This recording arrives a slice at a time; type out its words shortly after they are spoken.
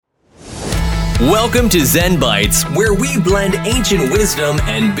Welcome to Zen Bites, where we blend ancient wisdom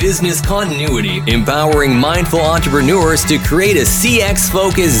and business continuity, empowering mindful entrepreneurs to create a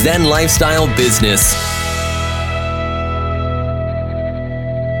CX-focused Zen lifestyle business.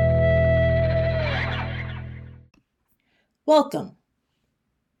 Welcome.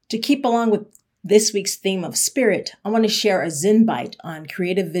 To keep along with this week's theme of spirit, I want to share a Zen Bite on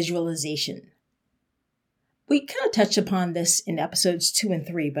creative visualization. We kind of touched upon this in episodes 2 and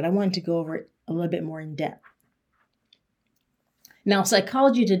 3, but I wanted to go over it a little bit more in depth. Now,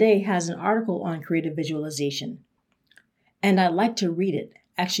 Psychology Today has an article on creative visualization, and I like to read it,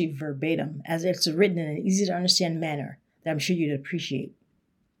 actually verbatim, as it's written in an easy to understand manner that I'm sure you'd appreciate.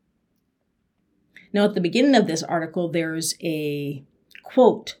 Now, at the beginning of this article, there's a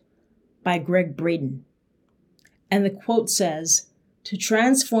quote by Gregg Braden, and the quote says, "To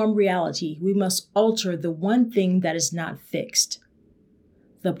transform reality, we must alter the one thing that is not fixed,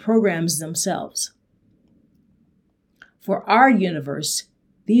 the programs themselves. For our universe,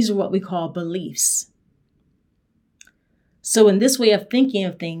 these are what we call beliefs. So in this way of thinking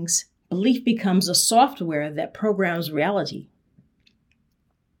of things, belief becomes a software that programs reality."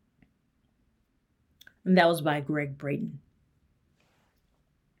 And that was by Gregg Braden.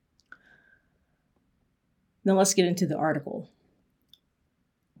 Now let's get into the article.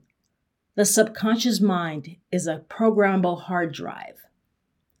 The subconscious mind is a programmable hard drive.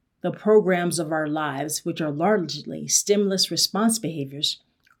 The programs of our lives, which are largely stimulus response behaviors,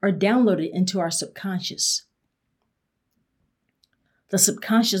 are downloaded into our subconscious. The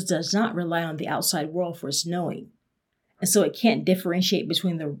subconscious does not rely on the outside world for its knowing, and so it can't differentiate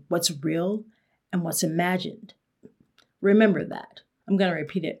between what's real and what's imagined. Remember that. I'm going to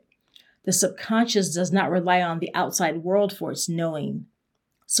repeat it. The subconscious does not rely on the outside world for its knowing,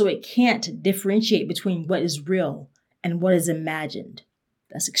 so it can't differentiate between what is real and what is imagined.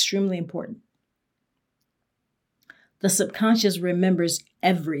 That's extremely important. The subconscious remembers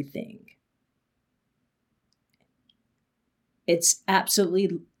everything. It's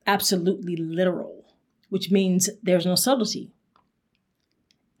absolutely literal, which means there's no subtlety,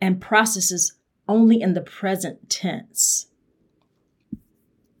 and processes only in the present tense.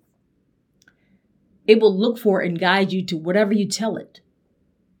 It will look for and guide you to whatever you tell it.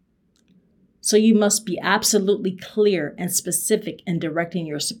 So you must be absolutely clear and specific in directing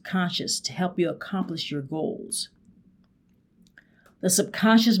your subconscious to help you accomplish your goals. The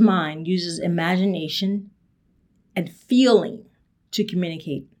subconscious mind uses imagination and feeling to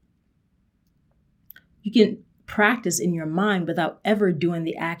communicate. You can practice in your mind without ever doing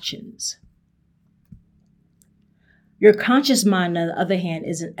the actions. Your conscious mind, on the other hand,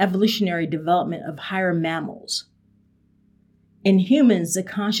 is an evolutionary development of higher mammals. In humans, the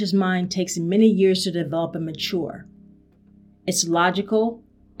conscious mind takes many years to develop and mature. It's logical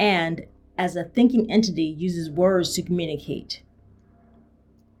and, as a thinking entity, uses words to communicate.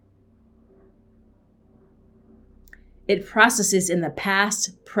 It processes in the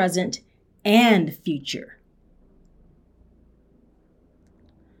past, present, and future.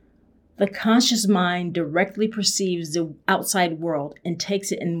 The conscious mind directly perceives the outside world and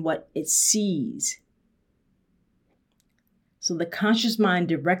takes it in what it sees. So the conscious mind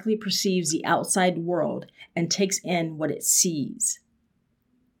directly perceives the outside world and takes in what it sees.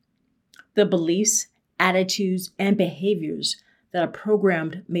 The beliefs, attitudes, and behaviors that are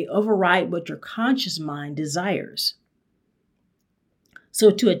programmed may override what your conscious mind desires. So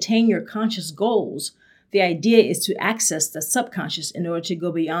to attain your conscious goals, the idea is to access the subconscious in order to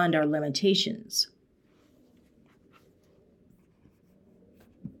go beyond our limitations.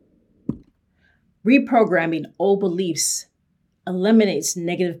 Reprogramming old beliefs eliminates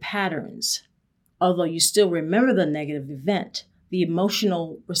negative patterns. Although you still remember the negative event, the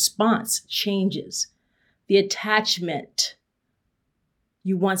emotional response changes. The attachment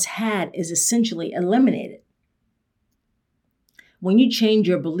you once had is essentially eliminated. When you change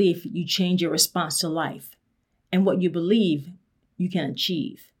your belief, you change your response to life. And what you believe, you can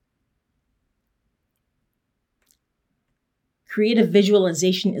achieve. Creative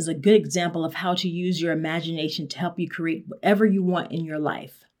visualization is a good example of how to use your imagination to help you create whatever you want in your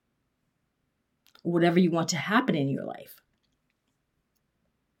life, or whatever you want to happen in your life.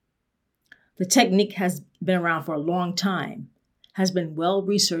 The technique has been around for a long time, has been well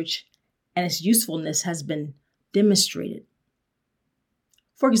researched, and its usefulness has been demonstrated.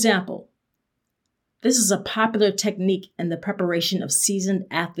 For example, this is a popular technique in the preparation of seasoned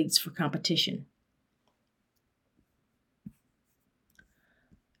athletes for competition.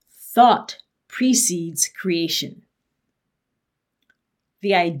 Thought precedes creation.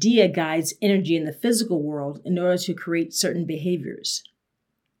 The idea guides energy in the physical world in order to create certain behaviors.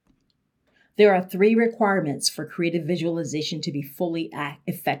 There are 3 requirements for creative visualization to be fully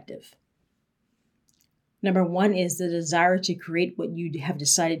effective. Number 1 is the desire to create what you have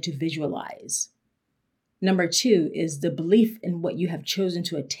decided to visualize. Number 2 is the belief in what you have chosen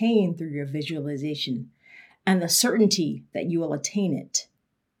to attain through your visualization and the certainty that you will attain it.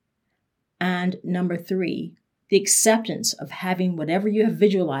 And number 3, the acceptance of having whatever you have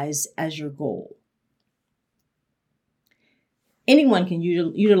visualized as your goal. Anyone can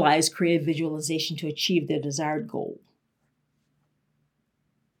utilize creative visualization to achieve their desired goal.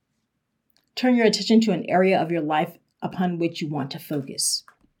 Turn your attention to an area of your life upon which you want to focus.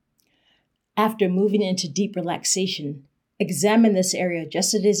 After moving into deep relaxation, examine this area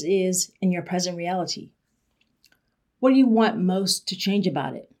just as it is in your present reality. What do you want most to change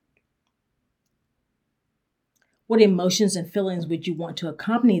about it? What emotions and feelings would you want to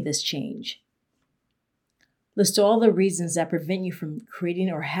accompany this change? List all the reasons that prevent you from creating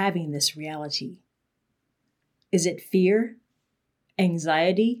or having this reality. Is it fear,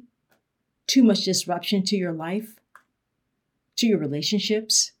 anxiety, too much disruption to your life, to your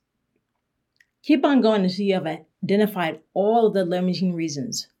relationships? Keep on going until you have identified all of the limiting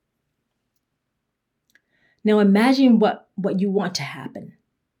reasons. Now imagine what you want to happen,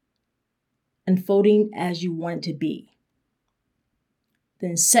 unfolding as you want it to be.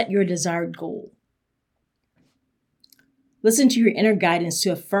 Then set your desired goal. Listen to your inner guidance to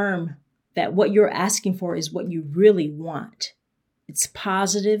affirm that what you're asking for is what you really want. It's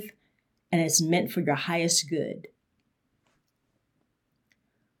positive and it's meant for your highest good.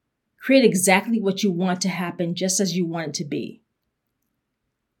 Create exactly what you want to happen just as you want it to be.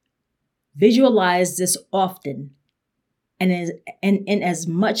 Visualize this often and in as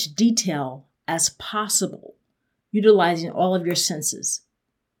much detail as possible, utilizing all of your senses.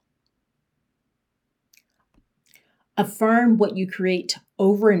 Affirm what you create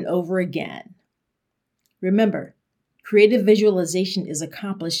over and over again. Remember, creative visualization is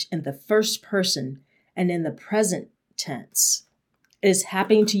accomplished in the first person and in the present tense. It is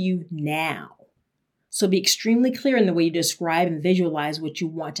happening to you now. So be extremely clear in the way you describe and visualize what you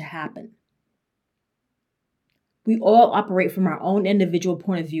want to happen. We all operate from our own individual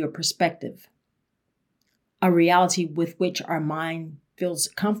point of view or perspective, a reality with which our mind feels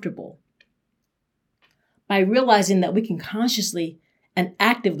comfortable. By realizing that we can consciously and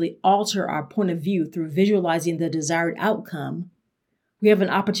actively alter our point of view through visualizing the desired outcome, we have an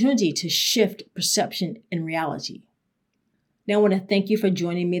opportunity to shift perception in reality. Now, I want to thank you for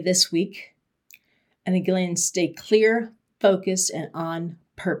joining me this week. And again, stay clear, focused, and on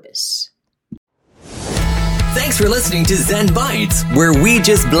purpose. Thanks for listening to Zen Bites, where we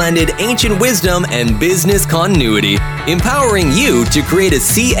just blended ancient wisdom and business continuity, empowering you to create a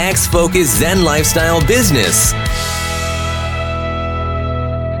CX-focused Zen lifestyle business.